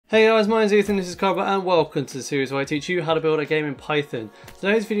Hey guys, my name's Ethan, this is Carberra, and welcome to the series where I teach you how to build a game in Python.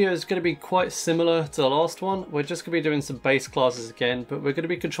 Today's video is going to be quite similar to the last one. We're just going to be doing some base classes again, but we're going to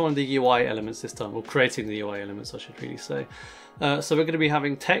be controlling the UI elements this time, or creating the UI elements I should really say. So we're going to be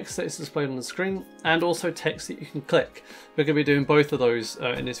having text that is displayed on the screen, and also text that you can click. We're going to be doing both of those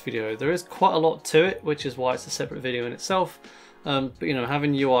in this video. There is quite a lot to it, which is why it's a separate video in itself. But you know,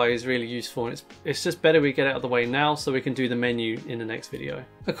 having UI is really useful, and it's just better we get it out of the way now so we can do the menu in the next video.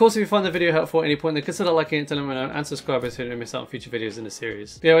 Of course, if you find the video helpful at any point, then consider liking it to let me know, and subscribe so you don't miss out on future videos in the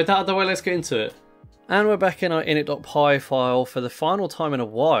series. But yeah, with that out of the way, let's get into it. And we're back in our init.py file for the final time in a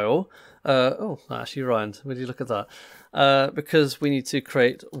while. Oh, that actually rhymed. Would you look at that? Because we need to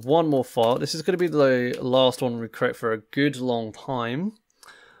create one more file. This is going to be the last one we create for a good long time.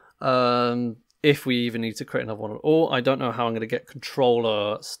 If we even need to create another one at all. I don't know how I'm going to get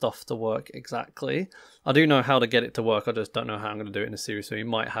controller stuff to work exactly. I do know how to get it to work, I just don't know how I'm going to do it in a series, so you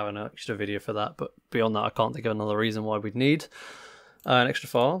might have an extra video for that, but beyond that I can't think of another reason why we'd need an extra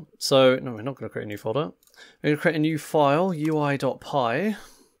file. So, no, we're not going to create a new folder. We're going to create a new file, ui.py,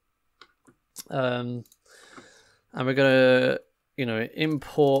 and we're going to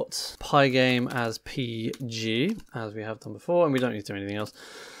import Pygame as PG, as we have done before, and we don't need to do anything else.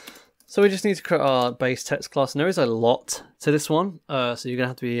 So we just need to create our base text class, and there is a lot to this one, so you're going to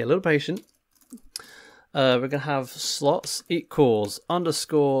have to be a little patient. We're going to have slots equals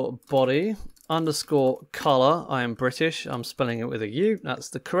underscore body underscore color. I am British, I'm spelling it with a U, that's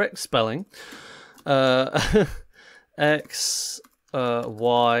the correct spelling. X,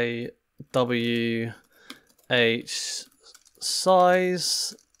 Y, W, H,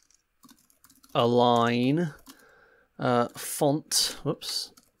 size, align, font,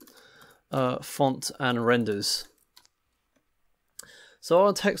 whoops. Font and renders. So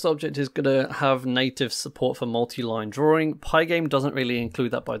our text object is going to have native support for multi-line drawing. Pygame doesn't really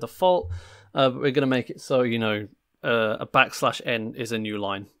include that by default, but we're going to make it so, a \n is a new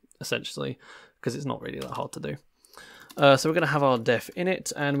line, essentially, because it's not really that hard to do. So we're going to have our def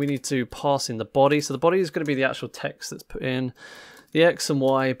init, and we need to pass in the body. So the body is going to be the actual text that's put in. The X and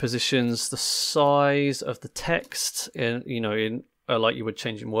Y positions the size of the text in like you would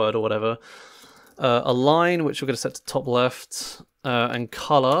change in Word or whatever. Align, which we're going to set to top left, and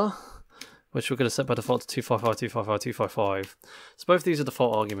color, which we're going to set by default to 255, 255, 255. So both of these are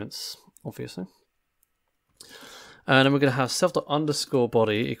default arguments, obviously. And then we're going to have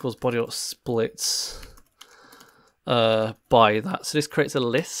self._body equals body.splits by that. So this creates a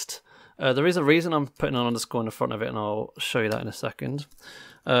list. There is a reason I'm putting an underscore in the front of it, and I'll show you that in a second.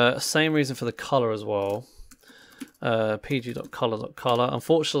 Same reason for the color as well. pg.color.color.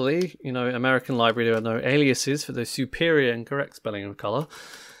 Unfortunately, American library, there are no aliases for the superior and correct spelling of color.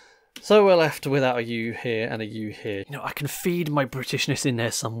 So we're left without a U here and a U here. I can feed my Britishness in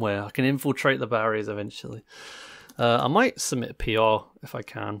there somewhere. I can infiltrate the barriers eventually. I might submit a PR if I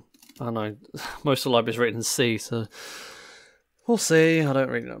can. I don't know. Most of the library is written in C, so we'll see. I don't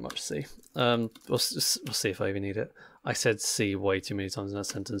really know much C. We'll see if I even need it. I said C way too many times in that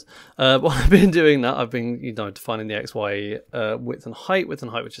sentence. While I've been doing that, I've been, defining the X, Y width and height. Width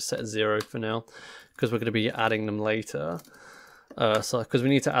and height, which is set at 0 for now, because we're going to be adding them later. Because we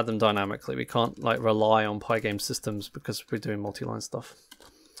need to add them dynamically. We can't rely on Pygame systems because we're doing multi-line stuff.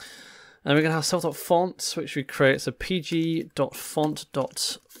 And we're going to have self.font, which we create. So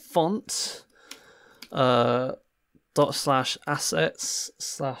pg.font.font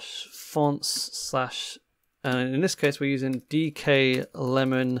 /assets/fonts/ and in this case we're using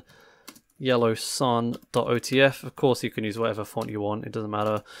dklemonYellowSun.otf. Of course you can use whatever font you want, it doesn't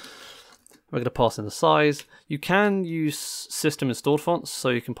matter. We're going to pass in the size. You can use system installed fonts, so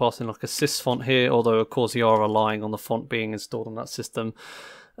you can pass in like a sys font here, although of course you are relying on the font being installed on that system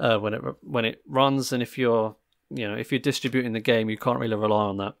when it runs, and if you're distributing the game, you can't really rely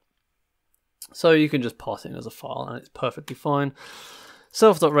on that. So you can just pass it in as a file and it's perfectly fine.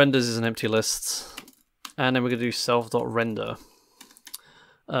 Self.renders is an empty list. And then we're going to do self.render,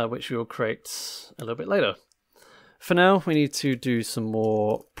 which we will create a little bit later. For now, we need to do some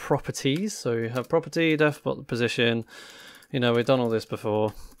more properties. So we have property, def position. We've done all this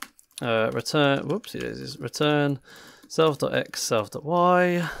before. Return, whoops, it is return self.x,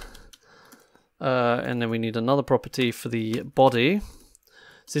 self.y. And then we need another property for the body.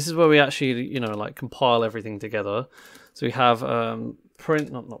 So this is where we actually, compile everything together. So we have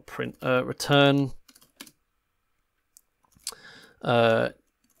return that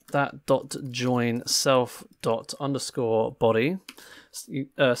dot join self._body.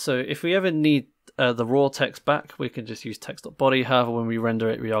 So if we ever need the raw text back, we can just use text.body. However, when we render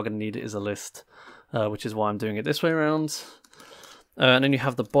it, we are going to need it as a list, which is why I'm doing it this way around. And then you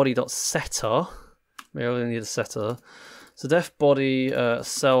have the body.setter. We only need a setter. So def body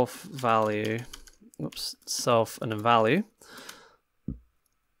self value, oops, self and then value.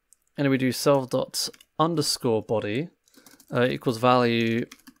 And then we do self dot underscore body equals value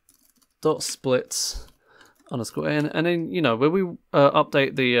dot split underscore n. And then, you know, when we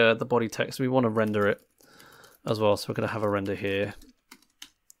update the body text, we want to render it as well. So we're going to have a render here.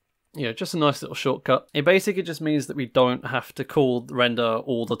 You know, just a nice little shortcut. It basically just means that we don't have to call render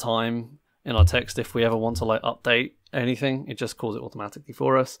all the time in our text if we ever want to like update anything. It just calls it automatically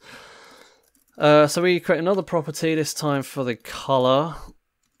for us. So we create another property, this time for the color,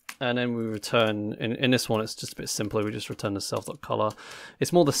 and then we return, in this one it's just a bit simpler, we just return the self.color.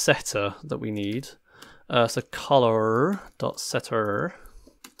 It's more the setter that we need. So color.setter,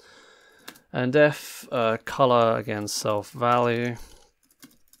 and def color, again, self value.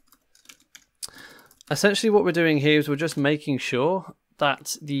 Essentially what we're doing here is we're just making sure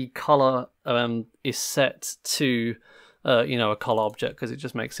that the color is set to you know, a color object, because it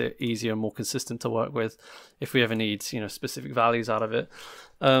just makes it easier and more consistent to work with if we ever need, you know, specific values out of it.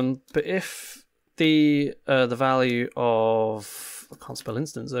 But if the value of, I can't spell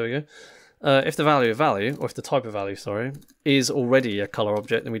instance, there we go. If the value of value, or if the type of value, sorry, is already a color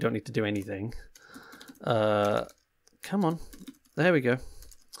object, then we don't need to do anything. Come on, there we go.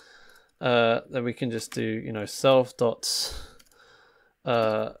 Then we can just do, you know, self dot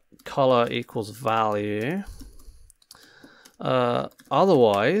color equals value.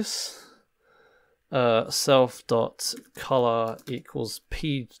 Otherwise, self dot color equals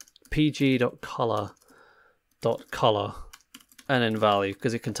pg dot color and then value,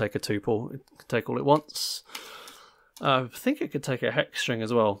 because it can take a tuple. It can take all at once. I think it could take a hex string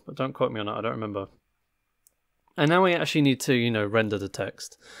as well, but don't quote me on that. I don't remember. And now we actually need to, you know, render the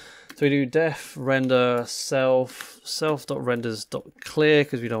text. So we do def render self.renders.clear,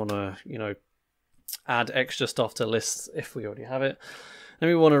 because we don't want to, you know, add extra stuff to lists if we already have it. Then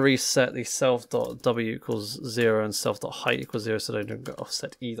we want to reset the self.w equals 0 and self.height equals 0, so they don't get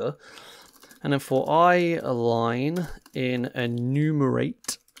offset either. And then for I align in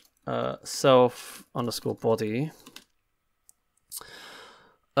enumerate self underscore body,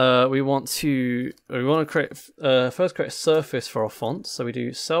 we want to create first create a surface for our font. So we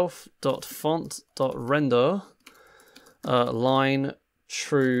do self.font.render line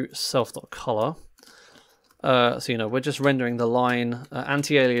true self.color. So, you know, we're just rendering the line,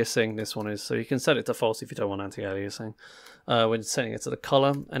 anti-aliasing this one is, so you can set it to false if you don't want anti-aliasing. We're setting it to the color,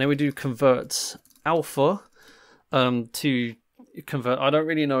 and then we do convert alpha to convert. I don't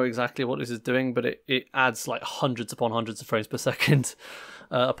really know exactly what this is doing, but it adds like hundreds upon hundreds of frames per second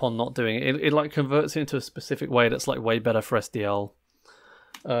upon not doing it. It like converts it into a specific way that's like way better for SDL.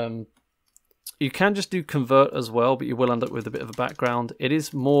 You can just do convert as well, but you will end up with a bit of a background. It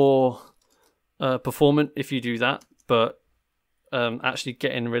is more performant if you do that, but actually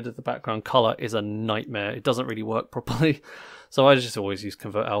getting rid of the background color is a nightmare. It doesn't really work properly, so I just always use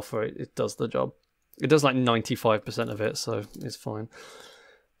convert alpha. It does the job. It does like 95% of it, so it's fine.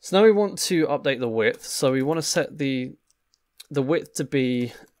 So now we want to update the width. So we want to set the width to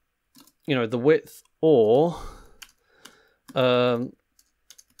be, you know, the width or the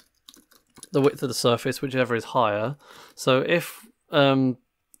width of the surface, whichever is higher. So if the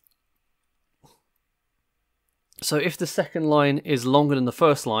second line is longer than the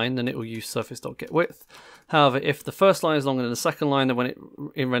first line, then it will use surface.getWidth. However, if the first line is longer than the second line, then when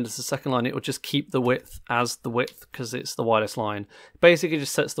it renders the second line, it will just keep the width as the width because it's the widest line. Basically,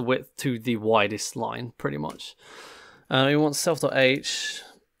 just sets the width to the widest line, pretty much. We want self.h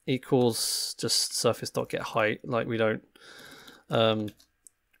equals just surface.getHeight. Like, we don't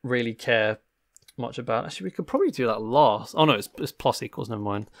really care much about. Actually, we could probably do that last. Oh no, it's plus equals. Never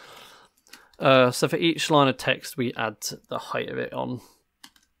mind. So for each line of text, we add the height of it on.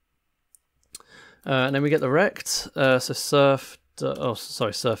 And then we get the rect. So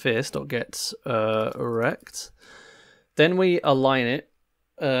surface.get rect. Then we align it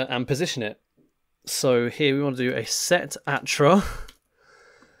and position it. So here we want to do a set attra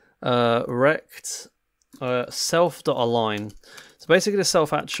rect self.align. So basically the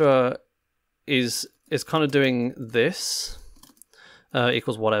self attra is kind of doing this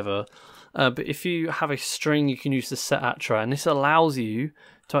equals whatever. But if you have a string, you can use the set attra, and this allows you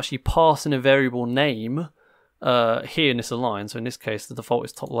to actually pass in a variable name here in this align. So in this case, the default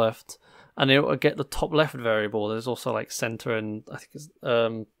is top left, and it will get the top left variable. There's also like center, and I think it's,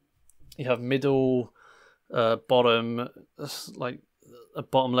 you have middle, bottom, like a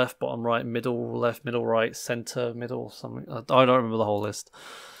bottom left, bottom right, middle left, middle right, center, middle, something. I don't remember the whole list.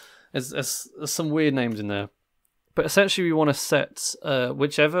 There's some weird names in there. but essentially we want to set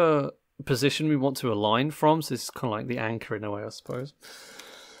whichever position we want to align from. So this is kind of like the anchor in a way, I suppose.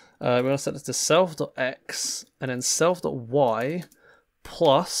 We're going to set this to self.x and then self.y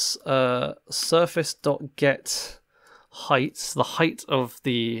plus surface.get height, the height of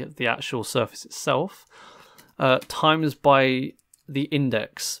the actual surface itself, times by the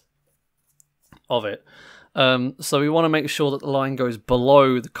index of it. So we want to make sure that the line goes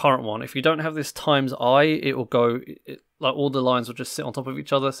below the current one. If you don't have this times I, it will go, like all the lines will just sit on top of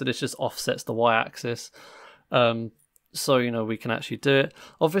each other, so this just offsets the y-axis. So, you know, we can actually do it.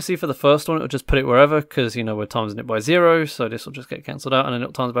 Obviously, for the first one, it'll just put it wherever, because, you know, we're timesing it by 0, so this will just get cancelled out, and then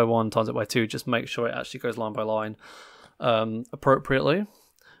it'll times it by 1, times it by 2, just make sure it actually goes line by line appropriately.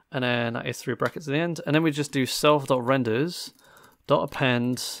 And then that is 3 brackets at the end. And then we just do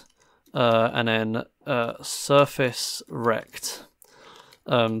self.renders.append, and then surface rect.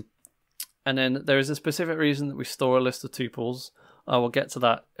 And then there is a specific reason that we store a list of tuples. I will get to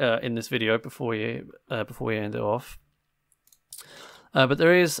that in this video before we end it off. But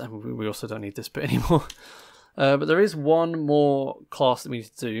there is, and we also don't need this bit anymore. But there is one more class that we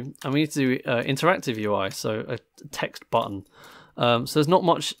need to do, and we need to do interactive UI, so a text button. So there's not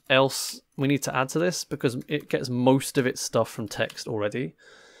much else we need to add to this because it gets most of its stuff from text already.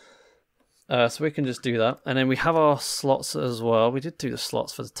 So we can just do that, and then we have our slots as well. We did do the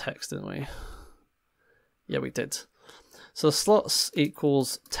slots for the text, didn't we? Yeah, we did. So slots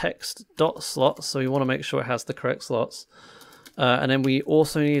equals text.slots, so we want to make sure it has the correct slots. And then we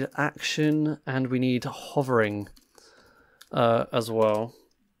also need action, and we need hovering as well.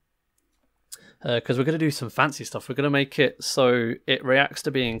 Because we're going to do some fancy stuff. We're going to make it so it reacts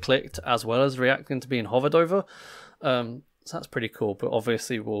to being clicked as well as reacting to being hovered over. So that's pretty cool, but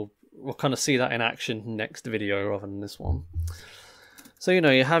obviously we'll kind of see that in action next video rather than this one. So, you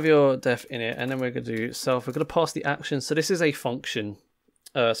know, you have your def in it, and then we're going to do self. We're going to pass the action. So this is a function.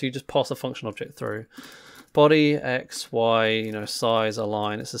 So you just pass a function object through. Body, X, Y, you know, size,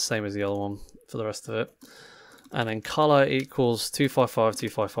 align. It's the same as the other one for the rest of it. And then color equals 255,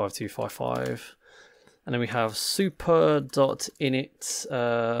 255, 255. And then we have super.init,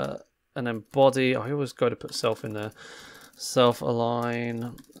 and then body. I always go to put self in there. Self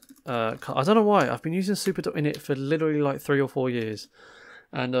align. I don't know why. I've been using super.init for literally like 3 or 4 years.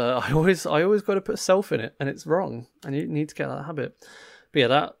 And I always got to put self in it, and it's wrong. And you need to get that habit. But yeah,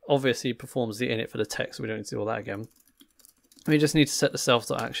 that obviously performs the init for the text, so we don't need to do all that again. We just need to set the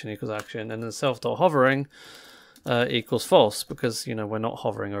self.action equals action, and then self.hovering equals false, because, you know, we're not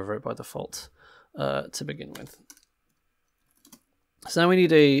hovering over it by default to begin with. So now we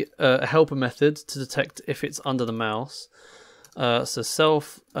need a helper method to detect if it's under the mouse. So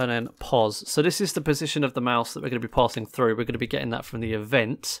self and then pos. So this is the position of the mouse that we're going to be passing through. We're going to be getting that from the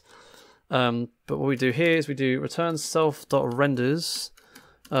event. But what we do here is we do return self.renders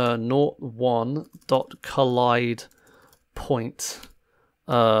 .1.collide point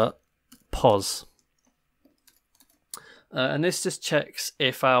pos. And this just checks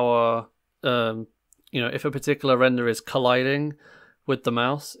if our you know, if a particular render is colliding with the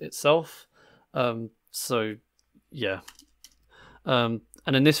mouse itself. So yeah. And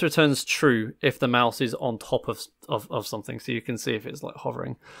then this returns true if the mouse is on top of something, so you can see if it's like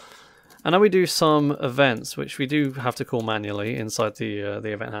hovering. And now we do some events, which we do have to call manually inside the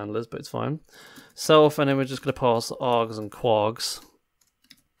event handlers, but it's fine. Self, and then we're just going to pass args and quags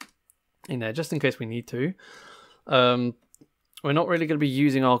in there, just in case we need to. We're not really going to be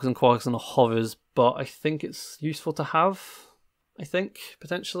using args and quags and hovers, but I think it's useful to have. I think,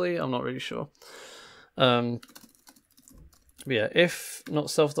 potentially. I'm not really sure. But yeah, if not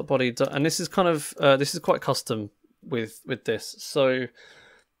self.body, and this is kind of, this is quite custom with this. So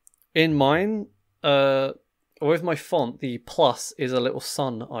in mine, with my font, the plus is a little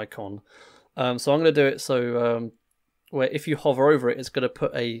sun icon. So I'm going to do it so where if you hover over it, it's going to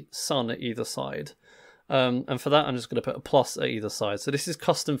put a sun at either side. And for that, I'm just going to put a plus at either side. So this is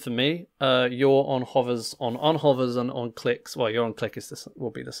custom for me. Your on hovers, on unhovers, and on clicks. Well, your on click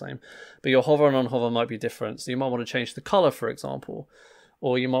will be the same, but your hover and unhover might be different. So you might want to change the color, for example,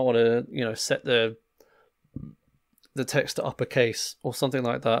 or you might want to, you know, set the text to uppercase or something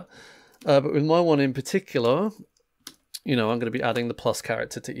like that. But with my one in particular, you know, I'm going to be adding the plus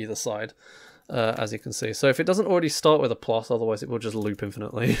character to either side, as you can see. So if it doesn't already start with a plus, otherwise it will just loop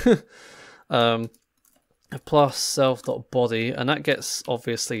infinitely. Plus self.body, and that gets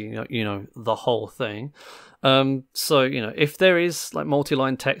obviously you know the whole thing. So you know, if there is like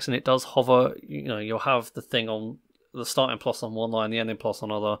multi-line text and it does hover, you know, you'll have the thing on the starting plus on one line, the ending plus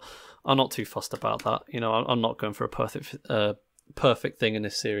on other. I'm not too fussed about that. You know, I'm not going for a perfect thing in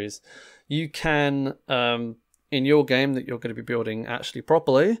this series. You can you in your game that you're going to be building actually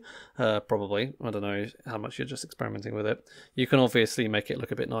properly, probably, I don't know how much you're just experimenting with it, you can obviously make it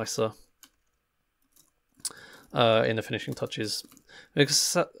look a bit nicer in the finishing touches.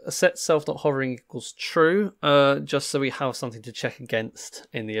 Because set self.hovering equals true, just so we have something to check against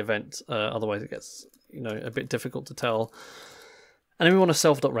in the event. Otherwise it gets, you know, a bit difficult to tell. And then we want a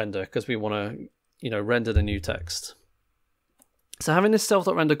self.render because we want to, you know, render the new text. So having this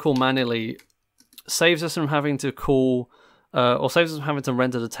self.render call manually saves us from having to call, or saves us from having to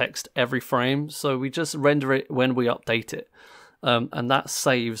render the text every frame. So we just render it when we update it. And that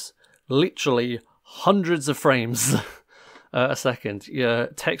saves literally hundreds of frames a second. Yeah,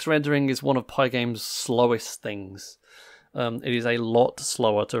 text rendering is one of Pygame's slowest things. It is a lot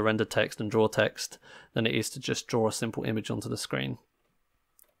slower to render text and draw text than it is to just draw a simple image onto the screen.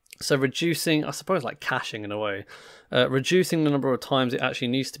 So reducing, I suppose like caching in a way, reducing the number of times it actually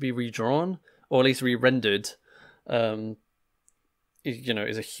needs to be redrawn, or at least re-rendered, you know,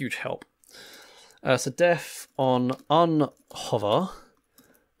 is a huge help. So def on unhover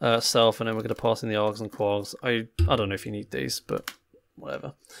self, and then we're going to pass in the args and quags. I don't know if you need these, but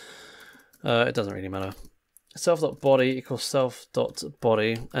whatever. It doesn't really matter. Self.body equals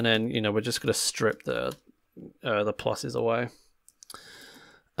self.body, and then, you know, we're just going to strip the pluses away.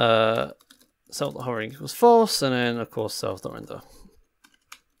 Self.hovering equals false, and then of course self.render.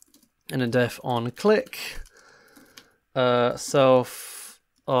 And then def on click, self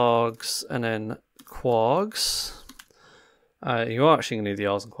args, and then quags. You are actually going to need the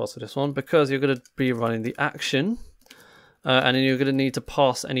args and quags for this one because you're going to be running the action, and then you're going to need to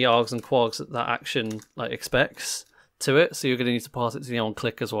pass any args and quags that that action like expects to it. So you're going to need to pass it to the on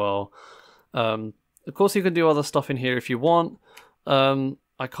click as well. Of course, you can do other stuff in here if you want.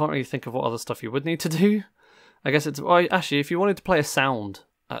 I can't really think of what other stuff you would need to do. I guess it's, well, actually, if you wanted to play a sound,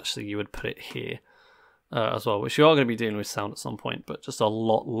 actually, you would put it here as well, which you are going to be dealing with sound at some point, but just a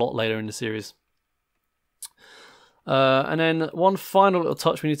lot later in the series. And then one final little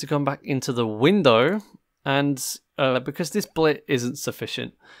touch, we need to come back into the window, and because this blit isn't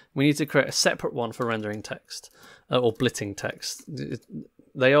sufficient, we need to create a separate one for rendering text, or blitting text.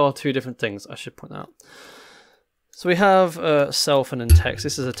 They are two different things, I should point out. So we have self and then text.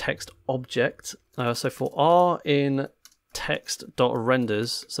 This is a text object. So for r in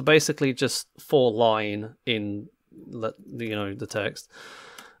text.renders, so basically just for line in the text.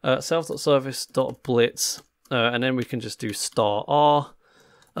 Self.surface.blitz, and then we can just do star r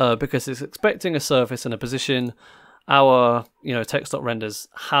because it's expecting a surface and a position. Our text.renders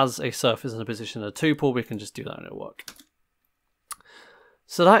has a surface and a position and a tuple. We can just do that and it'll work.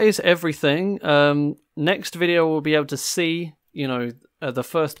 So that is everything. Next video we'll be able to see, the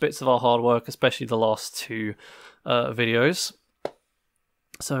first bits of our hard work, especially the last two videos.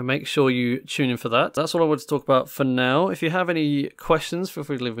 So make sure you tune in for that. That's all I wanted to talk about for now. If you have any questions, feel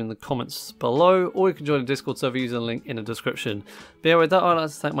free to leave them in the comments below, or you can join the Discord server using the link in the description. But yeah, with that, I'd like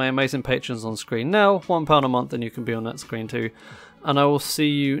to thank my amazing patrons on screen now. £1 a month, and you can be on that screen too. And I will see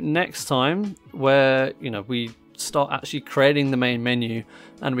you next time, where we start actually creating the main menu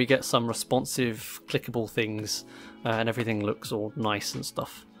and we get some responsive clickable things and everything looks all nice and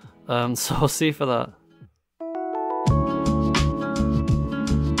stuff. So I'll see you for that.